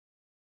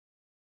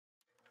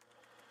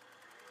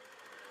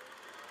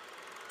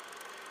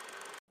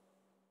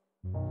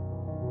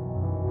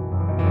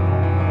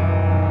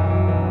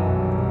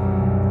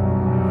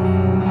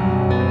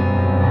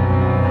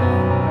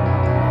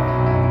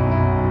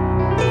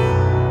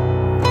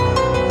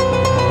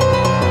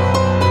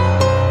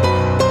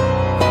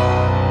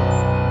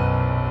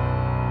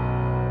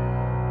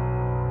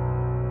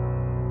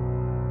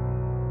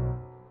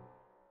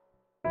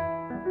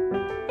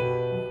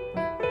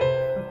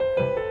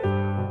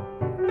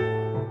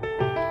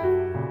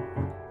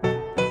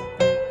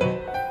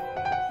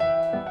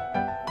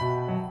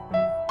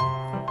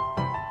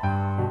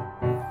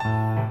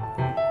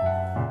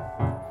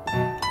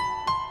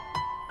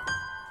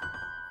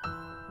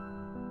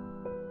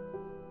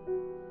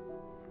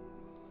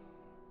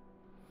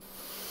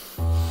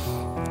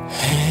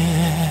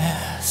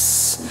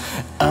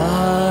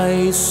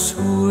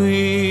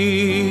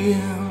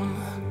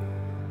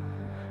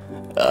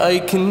I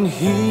can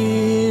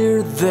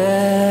hear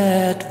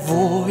that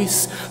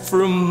voice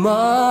from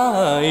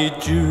my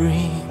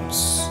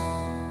dreams,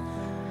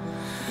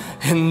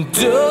 and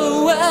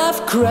though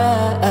I've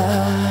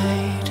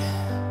cried,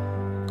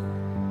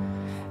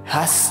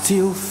 I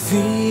still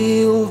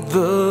feel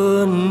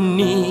the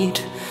need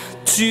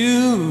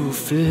to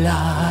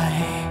fly.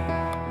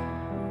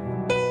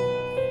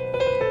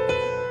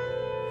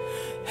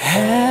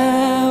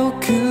 How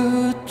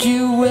could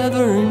you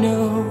ever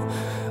know,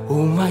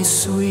 oh my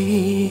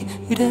sweetest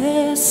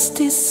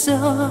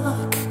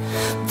Isaac,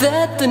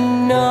 that the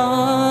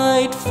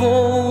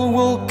nightfall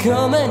will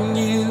come and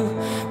you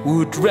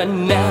would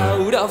run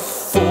out of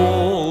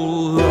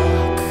full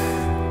luck?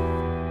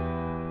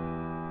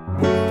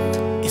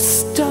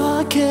 It's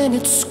dark and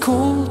it's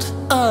cold,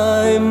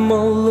 I'm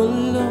all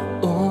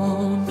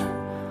alone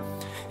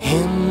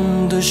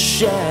in the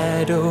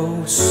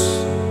shadows,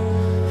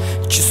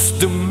 just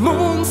the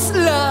moon's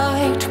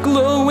light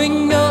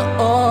glowing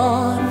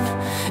on.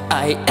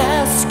 I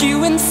ask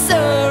you in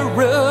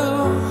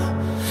sorrow,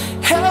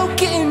 how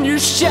can you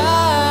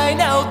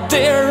shine out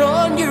there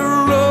on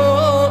your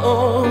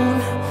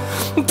own?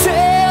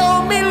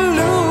 Tell me,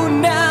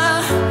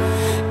 Loohna,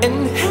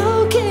 and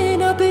how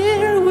can I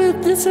bear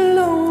with this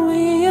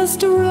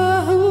loneliest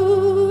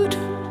road?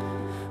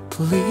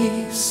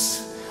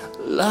 Please,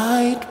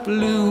 light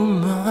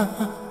bloomer.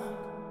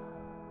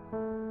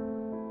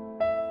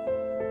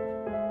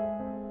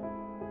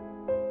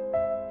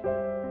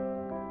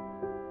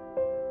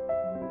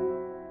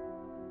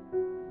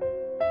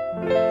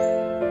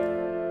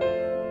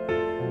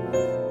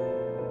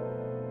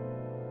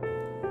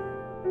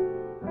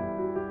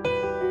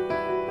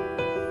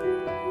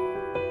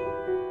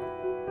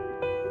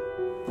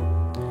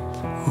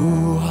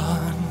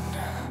 One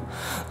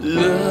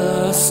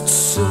lost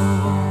soul,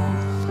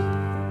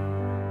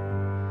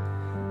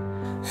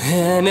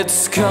 and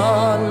it's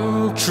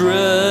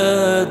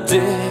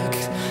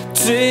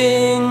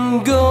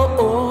contradicting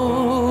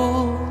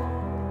goal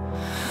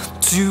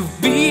to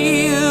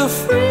be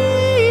free,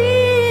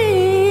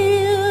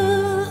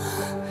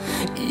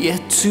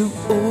 yet to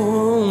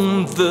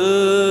own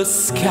the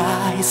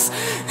skies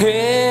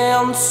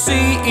and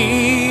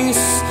seas.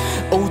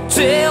 Oh,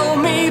 tell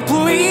me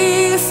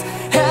please,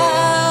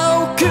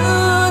 how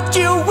could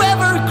you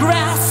ever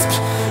grasp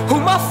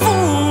my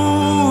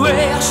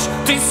foolish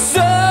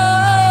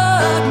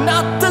desire?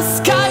 Not the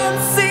sky and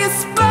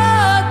seas,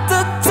 but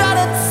the thought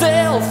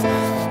itself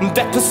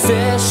that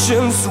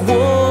possessions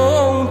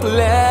won't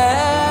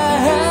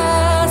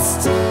last.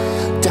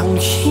 Down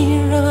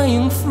here I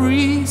am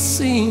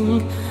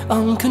freezing,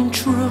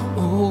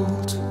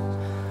 uncontrolled,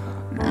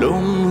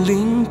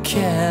 lonely and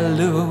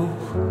callow.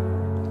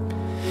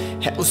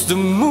 How's the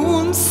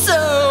moon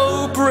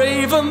so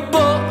brave and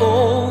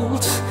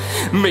bold?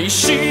 May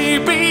she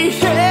be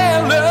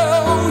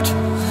hallowed.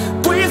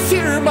 Please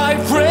hear my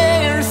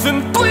prayers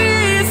and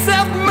please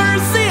have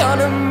mercy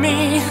on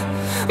me.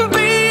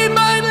 Be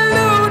my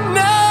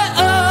Loohna,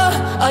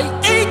 I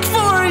ache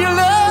for your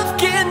love.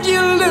 Can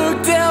you look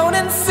down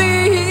and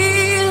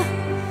see?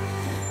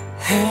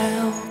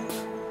 Help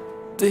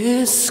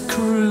this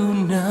crew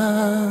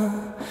now.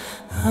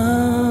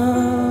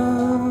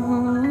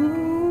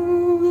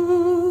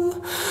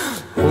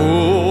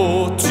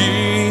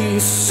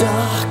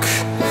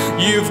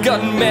 You've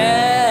got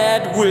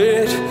mad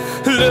with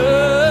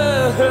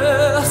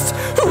lust.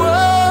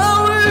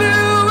 Whoa,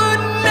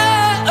 Loohna,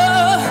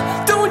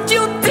 don't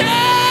you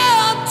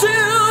dare to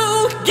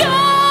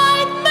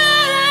guide me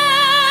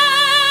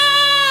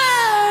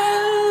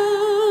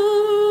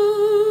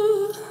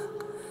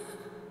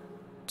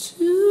to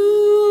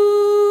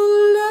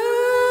lust.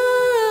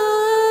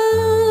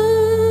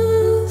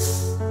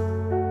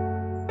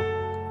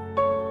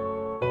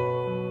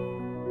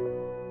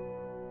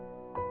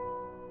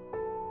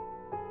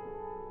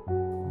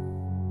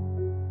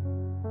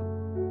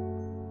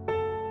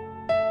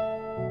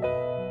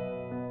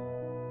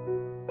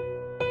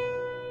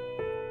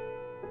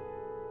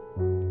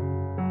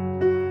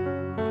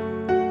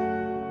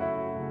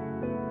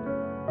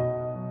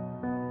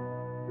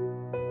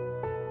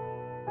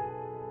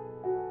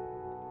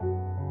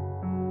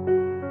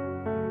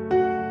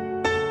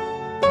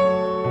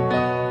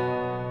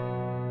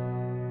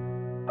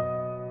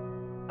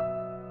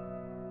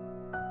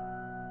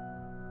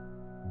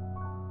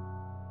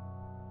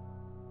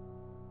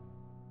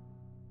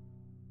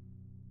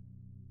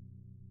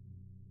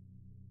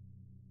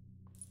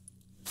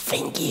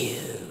 Thank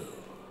you.